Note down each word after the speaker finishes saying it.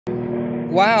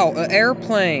Wow, an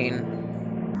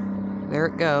airplane. There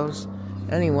it goes.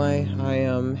 Anyway, I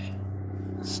am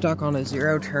stuck on a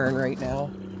zero turn right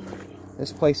now.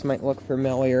 This place might look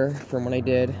familiar from when I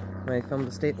filmed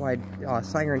the statewide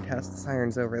siren test. The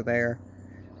siren's over there.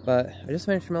 But I just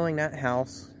finished milling that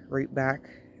house right back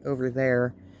over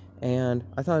there, and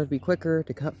I thought it'd be quicker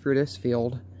to cut through this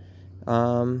field,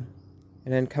 and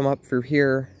then come up through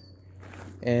here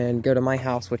and go to my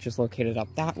house, which is located up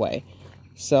that way.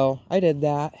 So I did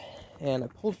that, and I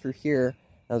pulled through here.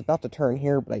 I was about to turn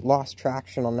here, but I lost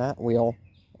traction on that wheel,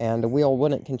 and the wheel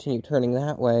wouldn't continue turning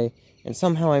that way, and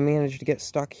somehow I managed to get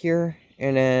stuck here,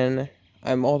 and then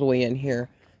I'm all the way in here.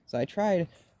 So I tried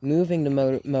moving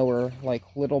the mower, like,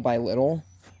 little by little,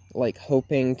 like,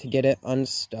 hoping to get it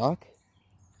unstuck,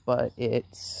 but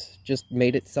it's just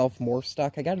made itself more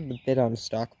stuck. I got it a bit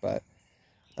unstuck, but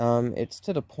it's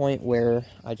to the point where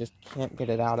I just can't get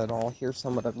it out at all. Here's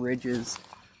some of the ridges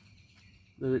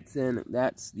that it's in.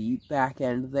 That's the back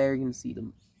end there. You can see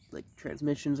the, like,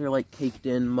 transmissions are, like, caked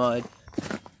in mud.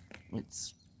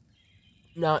 It's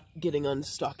not getting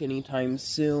unstuck anytime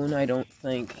soon, I don't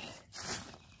think.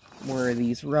 More of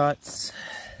these ruts.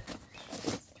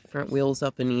 Front wheels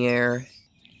up in the air.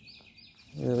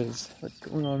 There's what's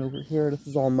going on over here. This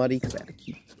is all muddy because I have to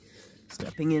keep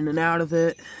stepping in and out of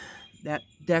it. That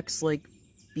deck's, like,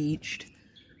 beached.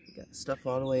 Got stuff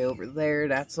all the way over there.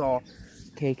 That's all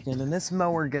caked in. And this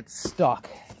mower gets stuck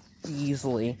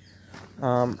easily.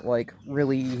 Like,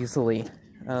 really easily.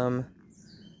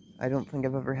 I don't think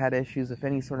I've ever had issues with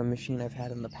any sort of machine I've had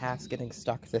in the past getting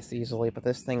stuck this easily, but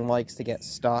this thing likes to get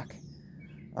stuck.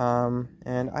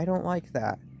 And I don't like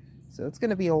that. So it's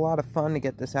going to be a lot of fun to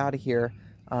get this out of here.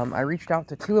 I reached out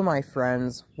to two of my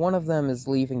friends. One of them is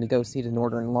leaving to go see the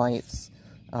Northern Lights.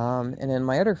 And then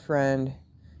my other friend,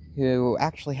 who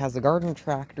actually has a garden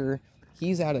tractor,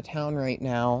 he's out of town right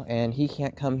now, and he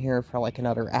can't come here for like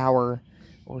another hour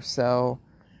or so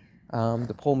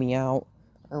to pull me out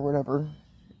or whatever.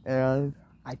 And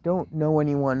I don't know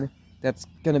anyone that's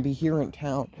going to be here in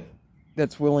town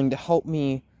that's willing to help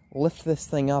me lift this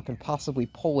thing up and possibly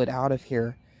pull it out of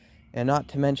here. And not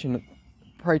to mention,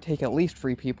 probably take at least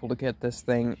 3 people to get this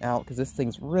thing out, because this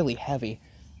thing's really heavy.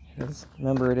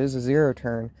 Remember, it is a zero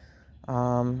turn.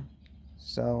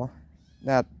 So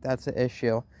that's an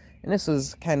issue. And this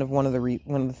was kind of one of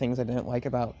the things I didn't like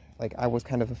about, like, I was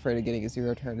kind of afraid of getting a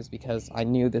zero turn, is because I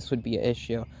knew this would be an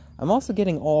issue. I'm also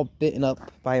getting all bitten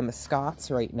up by muscats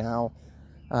right now.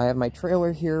 I have my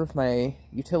trailer here with my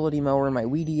utility mower and my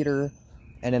weed eater,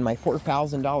 and then my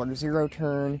 $4,000 zero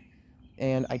turn.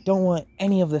 And I don't want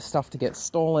any of this stuff to get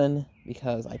stolen,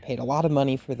 because I paid a lot of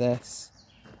money for this.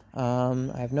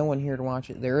 I have no one here to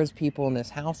watch it. There is people in this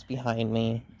house behind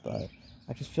me, but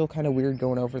I just feel kind of weird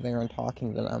going over there and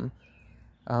talking to them.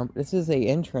 This is a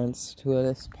entrance to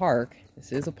this park.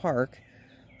 This is a park.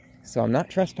 So I'm not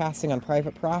trespassing on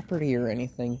private property or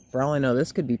anything. For all I know,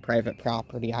 this could be private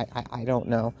property. I don't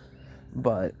know.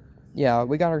 But, yeah,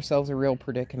 we got ourselves a real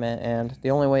predicament, and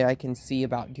the only way I can see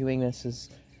about doing this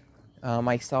is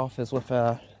myself is with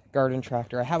a garden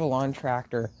tractor. I have a lawn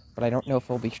tractor, but I don't know if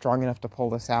it'll be strong enough to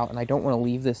pull this out, and I don't want to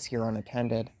leave this here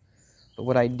unattended. But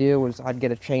what I'd do is I'd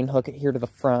get a chain, hook it here to the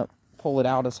front, pull it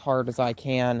out as hard as I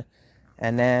can,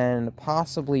 and then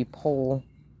possibly pull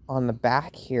on the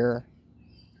back here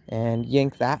and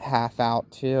yank that half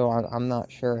out too. I'm not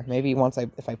sure. Maybe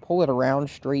if I pull it around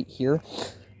straight here,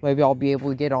 maybe I'll be able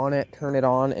to get on it, turn it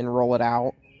on, and roll it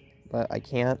out. But I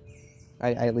can't.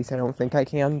 At least I don't think I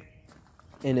can.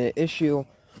 And the issue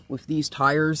with these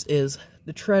tires is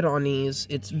the tread on these,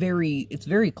 it's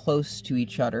very close to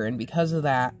each other, and because of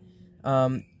that,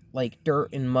 like, dirt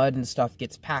and mud and stuff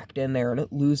gets packed in there, and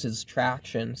it loses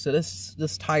traction. So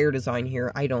this tire design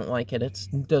here, I don't like it.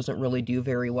 It doesn't really do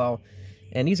very well.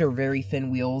 And these are very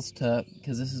thin wheels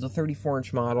because this is a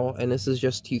 34-inch model, and this is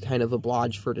just to kind of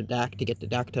oblige for the deck, to get the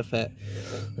deck to fit.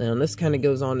 And this kind of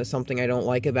goes on to something I don't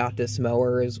like about this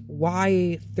mower, is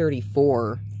why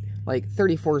 34? Like,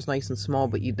 34 is nice and small,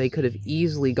 but they could have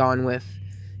easily gone with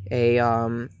a,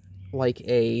 like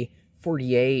a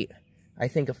 48. I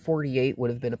think a 48 would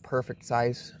have been a perfect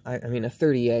size. I mean, a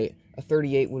 38. A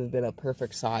 38 would have been a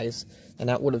perfect size, and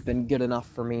that would have been good enough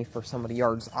for me for some of the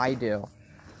yards I do.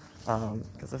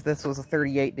 Because if this was a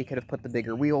 38, they could have put the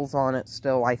bigger wheels on it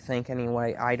still, I think,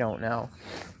 anyway. I don't know.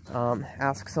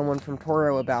 Ask someone from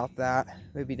Toro about that.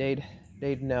 Maybe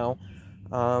they'd know.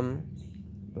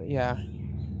 But yeah.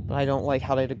 But I don't like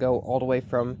how they had to go all the way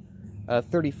from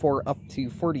 34 up to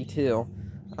 42.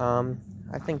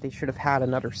 I think they should have had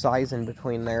another size in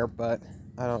between there, but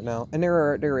I don't know. And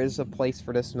there is a place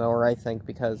for this mower, I think,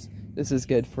 because this is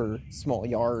good for small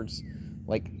yards.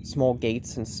 like small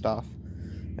gates and stuff.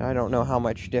 And I don't know how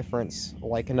much difference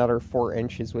like another 4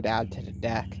 inches would add to the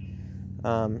deck.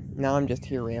 Now I'm just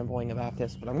here rambling about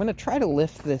this, but I'm going to try to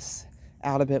lift this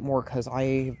out a bit more because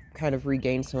I kind of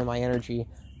regained some of my energy.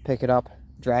 Pick it up,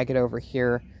 drag it over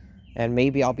here, and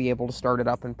maybe I'll be able to start it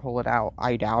up and pull it out.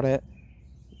 I doubt it,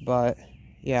 but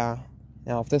yeah.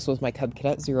 Now, if this was my Cub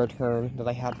Cadet Zero Turn that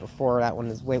I had before, that one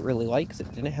is really light because it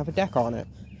didn't have a deck on it.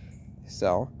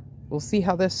 So, we'll see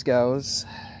how this goes.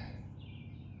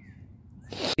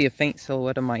 See a faint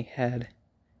silhouette of my head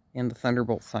and the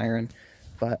Thunderbolt siren,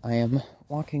 but I am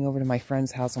walking over to my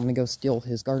friend's house. I'm going to go steal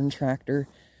his garden tractor.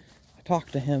 I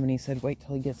talked to him and he said wait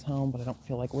till he gets home, but I don't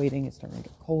feel like waiting. It's starting to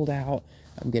get cold out.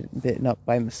 I'm getting bitten up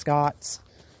by mosquitoes.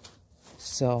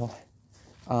 So,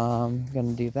 I'm going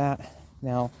to do that.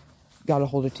 Now, got a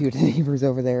hold of 2 of the neighbors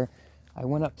over there. I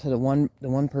went up to the one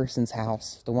person's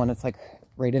house, the one that's like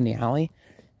right in the alley,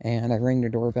 and I rang the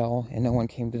doorbell and no one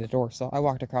came to the door. So I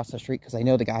walked across the street because I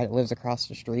know the guy that lives across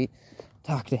the street.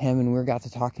 Talked to him and we got to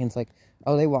talking. It's like,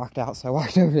 oh, they walked out, so I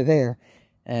walked over there,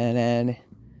 and then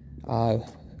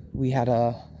we had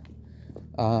we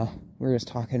were just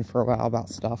talking for a while about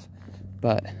stuff.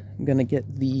 But I'm gonna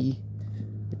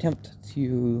attempt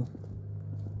to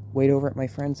wait over at my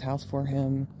friend's house for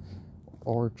him,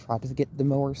 or try to get the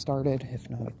mower started. If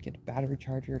not, get a battery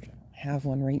charger. I don't have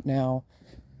one right now.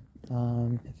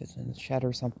 If it's in the shed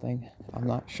or something, I'm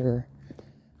not sure.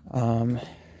 See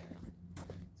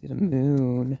the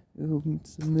moon. Ooh,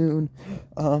 it's the moon.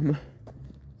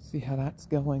 See how that's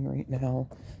going right now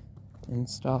and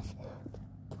stuff.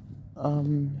 I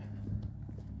don't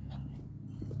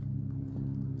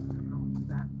know what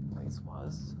that place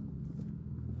was.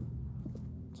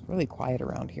 It's really quiet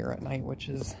around here at night, which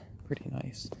is pretty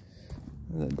nice.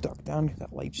 I'm gonna duck down because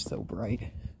that light's so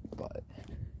bright, but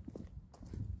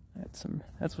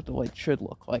that's what the light should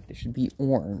look like. They should be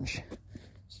orange,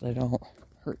 so they don't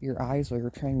hurt your eyes while you're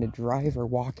trying to drive or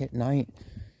walk at night.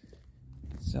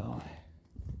 So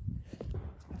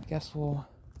I guess we'll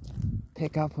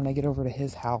pick up when I get over to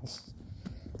his house,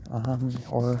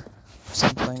 or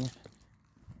something.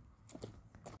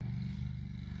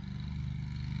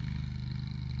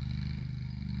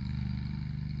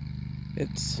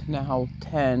 It's now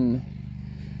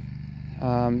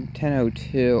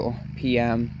 10:02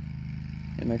 p.m.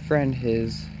 and my friend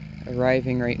is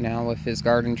arriving right now with his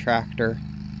garden tractor.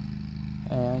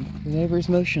 The neighbor's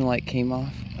motion light came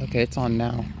off. Okay, it's on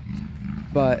now.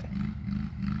 But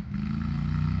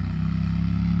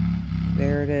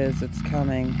there it is, it's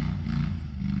coming.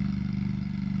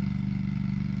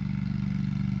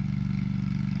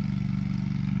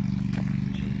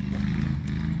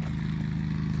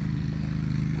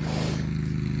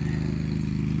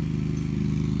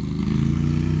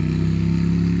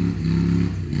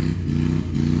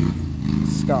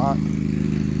 Scott.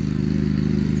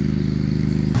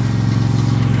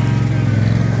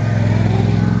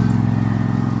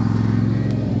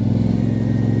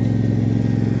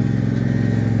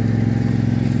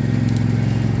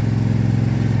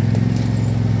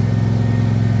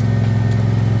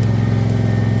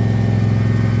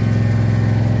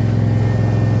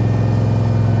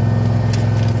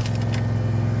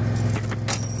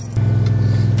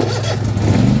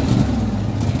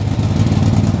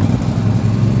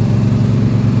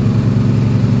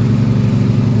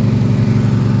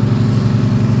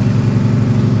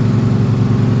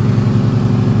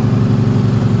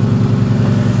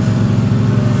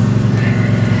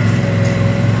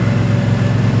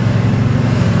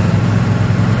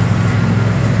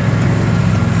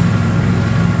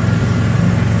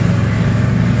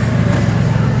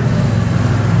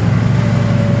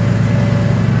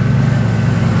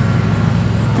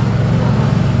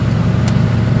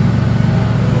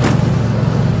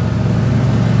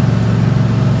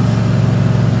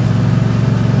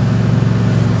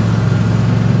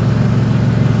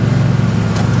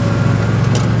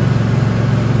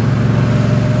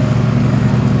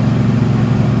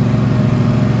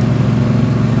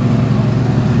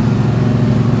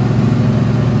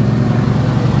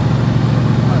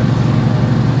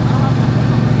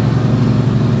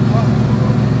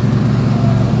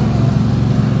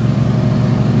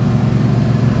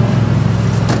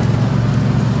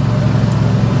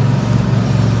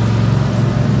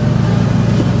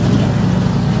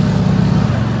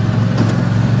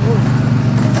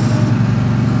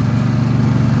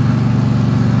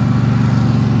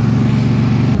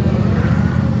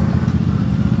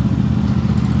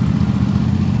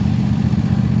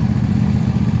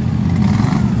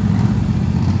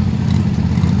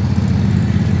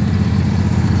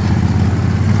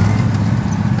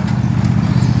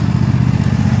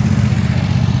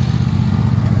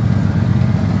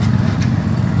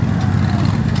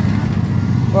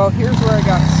 here's where I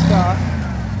got stuck.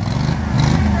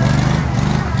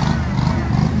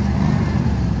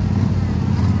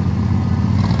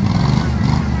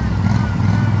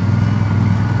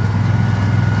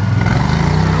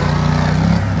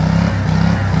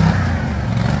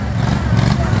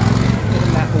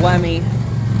 Getting that Lemmy.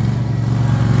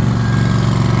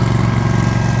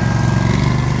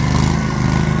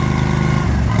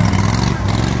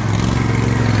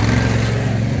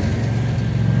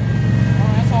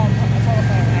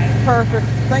 Perfect.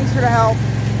 Thanks for the help.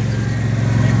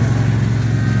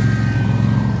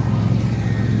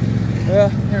 We're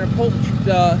gonna pull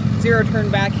the zero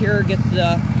turn back here, get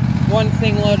the one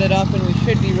thing loaded up, and we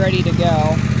should be ready to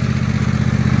go.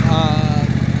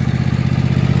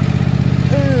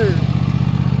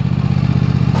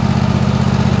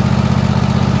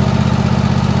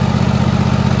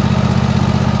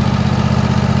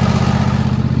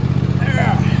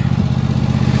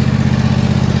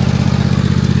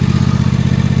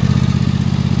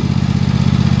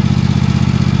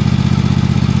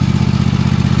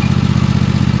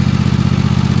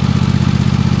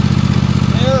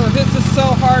 This is so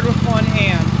hard with one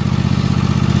hand.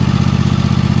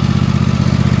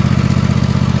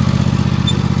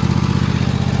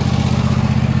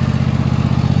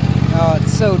 Oh,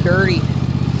 it's so dirty.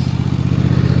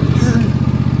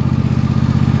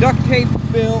 Duct tape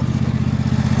built.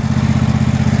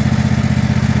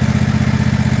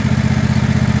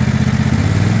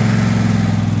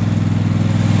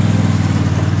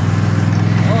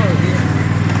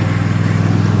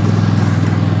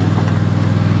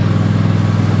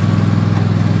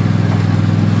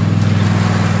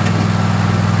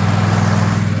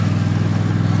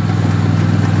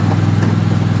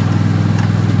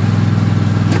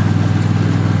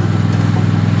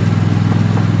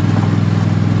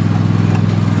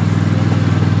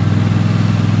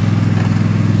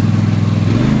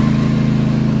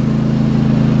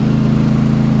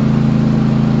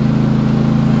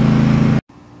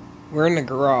 We're in the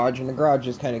garage, and the garage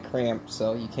is kind of cramped,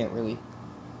 so you can't really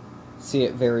see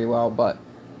it very well, but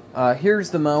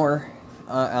here's the mower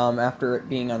after it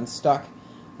being unstuck.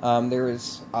 There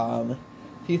was a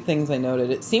few things I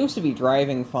noted. It seems to be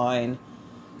driving fine.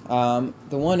 The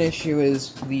one issue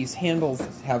is these handles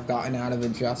have gotten out of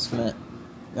adjustment.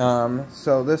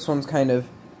 So this one's kind of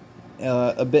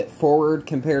a bit forward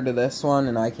compared to this one,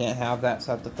 and I can't have that,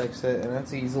 so I have to fix it, and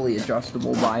it's easily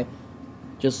adjustable by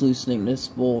just loosening this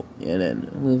bolt and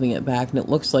then moving it back, and it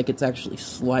looks like it's actually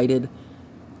slided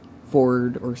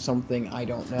forward or something, I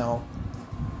don't know.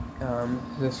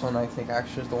 This one I think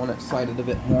actually is the one that slided a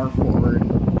bit more forward,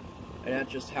 and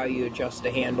that's just how you adjust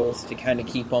the handles to kind of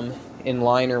keep them in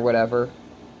line or whatever.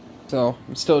 So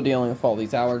I'm still dealing with all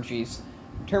these allergies.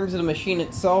 In terms of the machine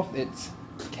itself, it's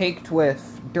caked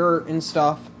with dirt and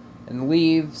stuff and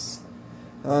leaves.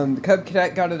 The Cub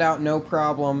Cadet got it out no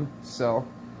problem, so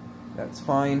that's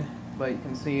fine, but you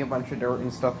can see a bunch of dirt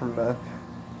and stuff from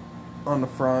on the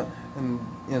front and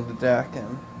in the deck,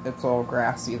 and it's all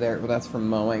grassy there, but that's from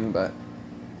mowing, but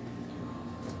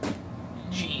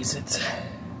jeez, it's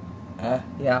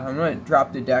yeah, I'm gonna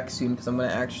drop the deck soon because I'm gonna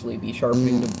actually be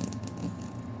sharpening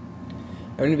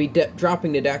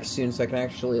dropping the deck soon, so I can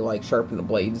actually like sharpen the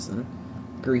blades and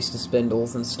grease the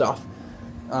spindles and stuff.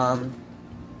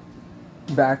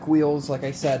 Back wheels, like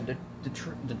I said,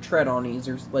 the tread on these,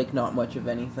 there's like not much of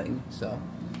anything, so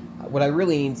what I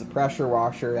really need is a pressure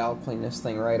washer. That'll clean this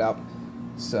thing right up.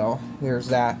 So there's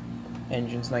that.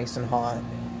 Engine's nice and hot.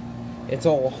 It's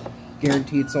all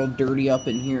guaranteed, it's all dirty up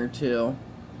in here too,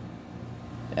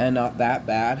 and not that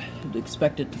bad. I'd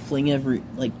expect it to fling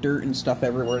dirt and stuff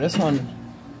everywhere. This one,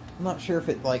 I'm not sure if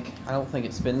it I don't think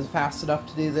it spins fast enough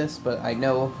to do this, but I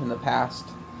know in the past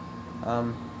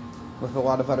with a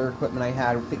lot of other equipment I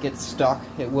had, if it gets stuck,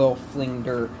 it will fling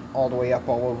dirt all the way up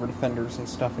all over the fenders and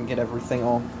stuff and get everything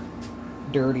all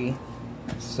dirty.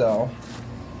 So,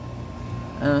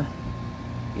 yeah,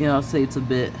 I'll say it's a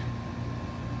bit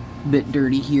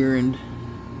dirty here, and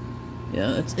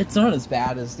yeah, it's not as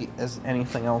bad as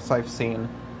anything else I've seen.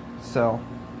 So,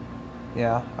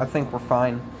 yeah, I think we're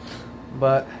fine.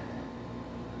 But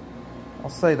I'll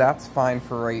say that's fine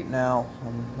for right now.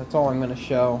 That's all I'm going to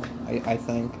show, I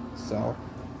think. So,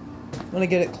 I'm going to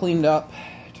get it cleaned up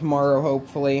tomorrow,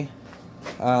 hopefully.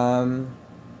 And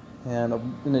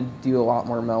I'm going to do a lot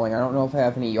more mowing. I don't know if I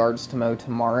have any yards to mow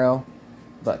tomorrow,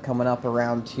 but coming up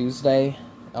around Tuesday,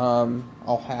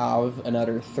 I'll have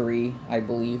another 3, I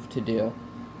believe, to do.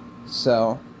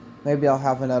 So, maybe I'll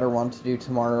have another one to do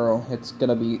tomorrow. It's going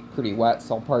to be pretty wet,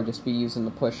 so I'll probably just be using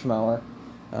the push mower.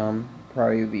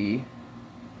 Probably the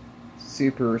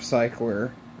Super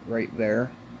Recycler right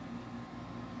there.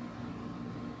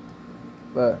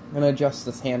 But I'm going to adjust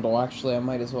this handle. Actually, I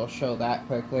might as well show that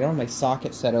quickly. I don't have my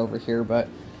socket set over here, but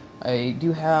I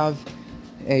do have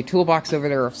a toolbox over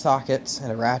there of sockets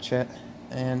and a ratchet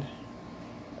and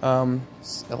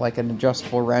like an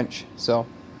adjustable wrench. So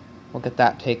we'll get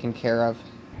that taken care of.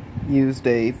 Used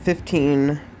a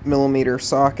 15mm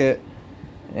socket,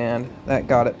 and that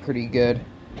got it pretty good.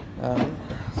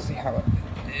 Let's see how it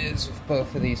is with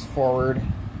both of these forward.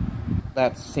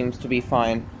 That seems to be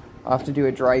fine. I'll have to do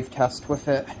a drive test with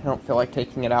it. I don't feel like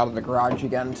taking it out of the garage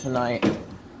again tonight,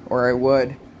 or I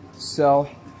would. So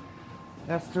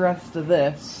that's the rest of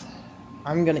this.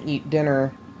 I'm gonna eat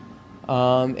dinner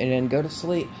and then go to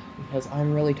sleep because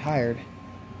I'm really tired.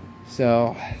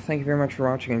 So thank you very much for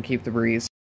watching, and keep the breeze.